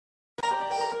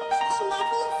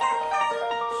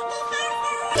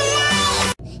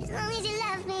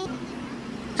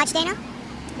Julena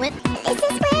with Is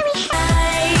This Where We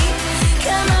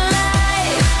Come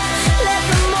alive, let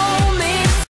the moment.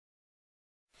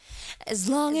 As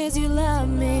long as you love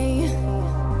me,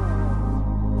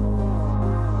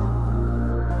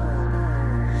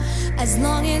 as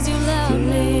long as you love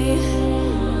me,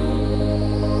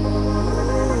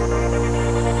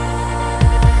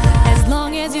 as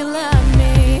long as you love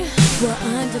me. We're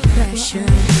under pressure,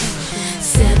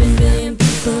 7 billion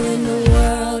people in the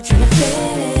world trying to fit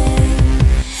in.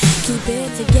 Keep it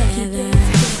together,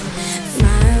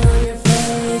 smile on your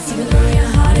face even though your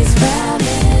heart is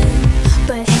frowning.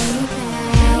 But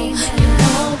hey,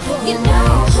 you know,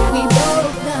 we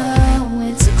both know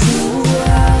it's a cruel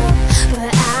world,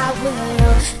 but I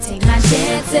will take my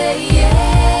chance at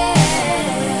yes.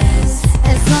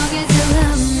 As long as you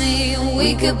love me, we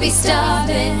could be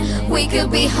starving, we could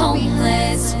be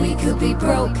homeless, we could be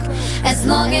broke. As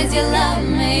long as you love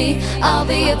me, I'll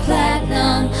be a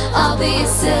platinum, I'll be a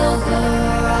silver,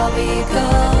 I'll be a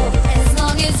gold. As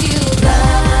long as you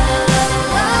love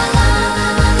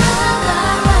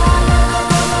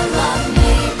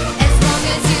me, as long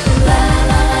as you love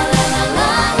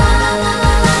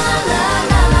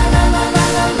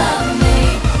me,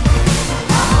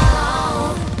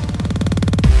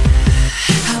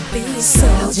 I'll be a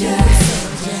soldier,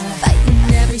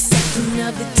 fighting every second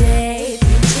of the day.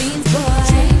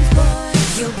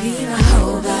 You'll be my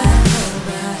hover,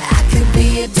 I could be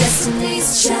a Destiny's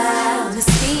Child, a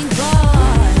scene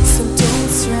boy. So don't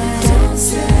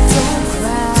stress, don't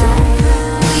cry.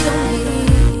 We don't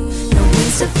need no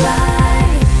wings to fly.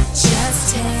 Just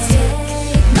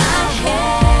take my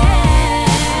hand.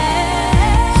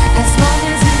 As long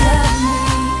as you love me,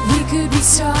 we could be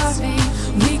starving,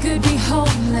 we could be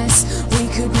homeless, we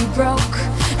could be broke.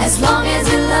 As long as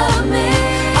you love me,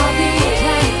 I'll be a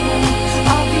platinum,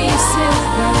 I'll be a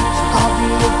silver, I'll be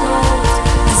a gold.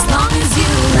 As long as you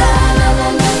love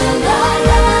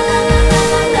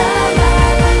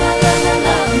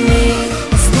me,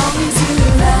 as long as you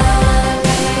love me.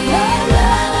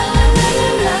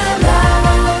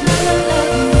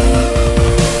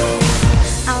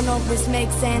 I don't know if this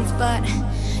makes sense, but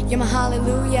you're my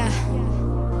hallelujah.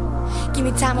 Give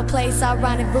me time or place, I'll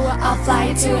rendezvous it, I'll fly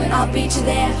you to it, I'll beat you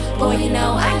there. Boy, you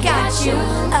know I got you.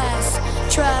 Us,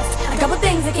 trust, a couple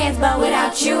things I can't spell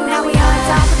without you. Now we on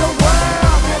top of the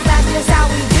world, cause that's just how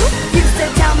we do. Used to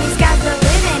tell me sky's the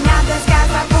limit, now the sky's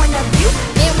our point of view.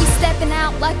 Yeah, we stepping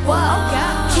out like whoa,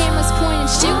 cameras point and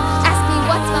shoot. Ask me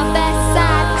what's my best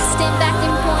side, I stand back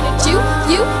and point at you.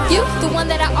 You, the one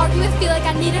that I argue with, feel like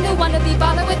I need a new one to be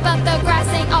bothered with. But the grass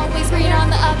ain't always greener on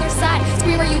the other side. It's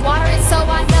green where you water it, so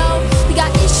I know we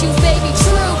got issues, baby,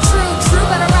 true.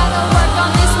 But I'd rather work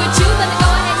on this with you than to go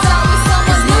ahead and start with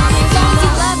someone new. As long as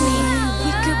you love me,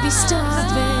 we could be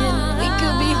starving, we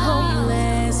could be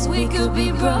homeless, we could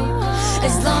be broke.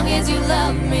 As long as you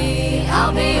love me,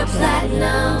 I'll be a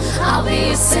platinum, I'll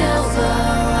be a silver,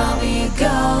 I'll be a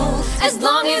gold. As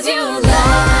long as you